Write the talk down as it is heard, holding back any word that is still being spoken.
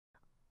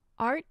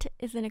Art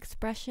is an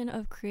expression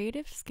of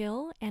creative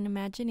skill and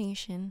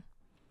imagination.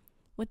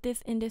 With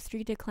this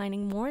industry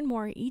declining more and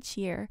more each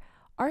year,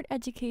 art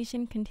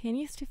education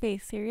continues to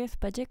face serious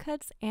budget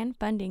cuts and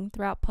funding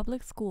throughout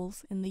public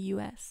schools in the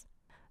U.S.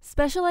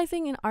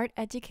 Specializing in art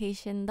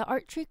education, the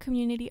ARTtree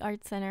Community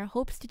Arts Center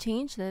hopes to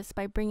change this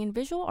by bringing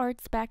visual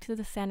arts back to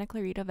the Santa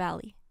Clarita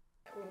Valley.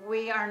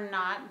 We are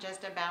not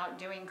just about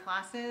doing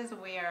classes,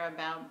 we are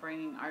about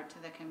bringing art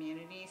to the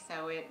community,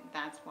 so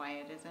that's why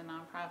it is a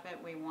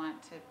nonprofit. We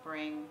want to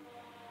bring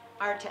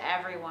art to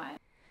everyone.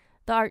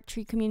 The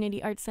ARTtree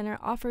Community Arts Center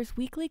offers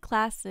weekly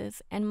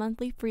classes and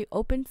monthly free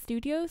open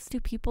studios to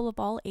people of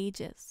all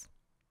ages.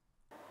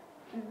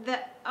 The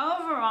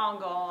overall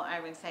goal, I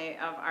would say,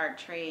 of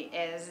ARTtree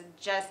is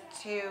just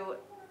to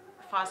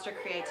foster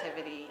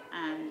creativity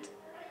and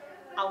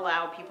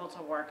allow people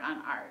to work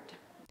on art.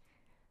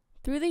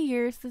 Through the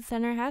years, the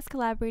center has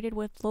collaborated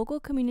with local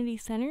community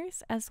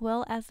centers as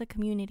well as the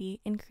community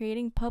in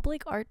creating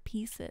public art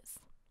pieces.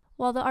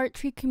 While the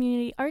ARTtree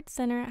Community Arts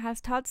Center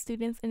has taught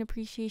students an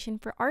appreciation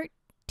for art,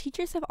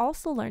 teachers have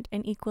also learned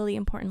an equally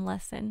important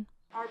lesson.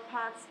 Our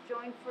paths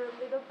join for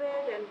a little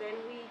bit, and then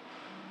we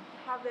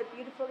have that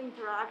beautiful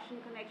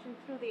interaction, connection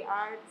through the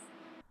arts.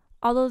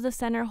 Although the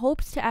center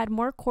hopes to add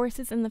more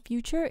courses in the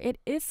future, it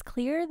is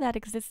clear that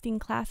existing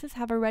classes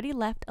have already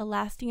left a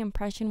lasting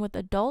impression with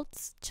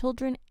adults,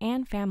 children,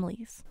 and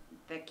families.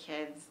 The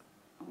kids,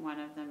 one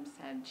of them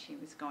said she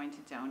was going to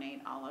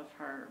donate all of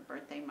her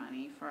birthday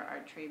money for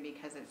ARTtree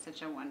because it's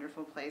such a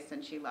wonderful place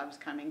and she loves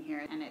coming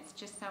here. And it's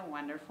just so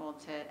wonderful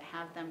to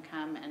have them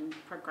come and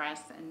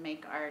progress and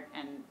make art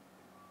and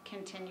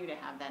continue to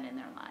have that in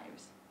their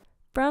lives.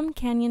 From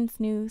Canyons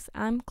News,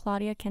 I'm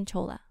Claudia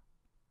Canchola.